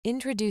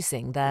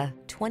Introducing the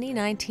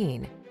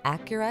 2019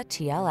 Acura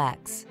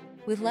TLX.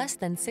 With less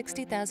than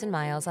 60,000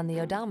 miles on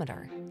the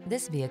odometer,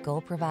 this vehicle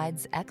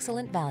provides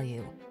excellent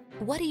value.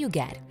 What do you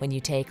get when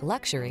you take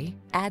luxury,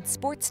 add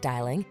sport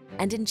styling,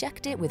 and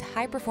inject it with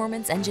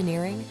high-performance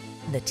engineering?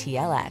 The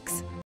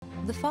TLX.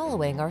 The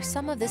following are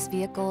some of this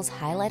vehicle's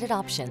highlighted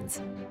options: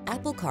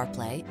 Apple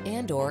CarPlay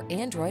and/or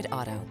Android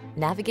Auto,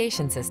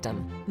 navigation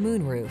system,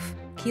 moonroof,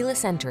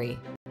 keyless entry,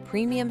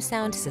 premium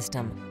sound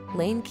system,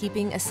 lane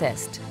keeping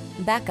assist,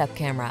 backup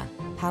camera,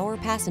 power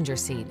passenger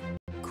seat,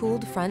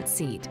 cooled front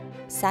seat,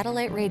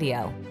 satellite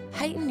radio.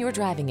 Heighten your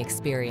driving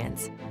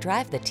experience.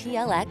 Drive the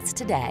TLX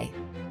today.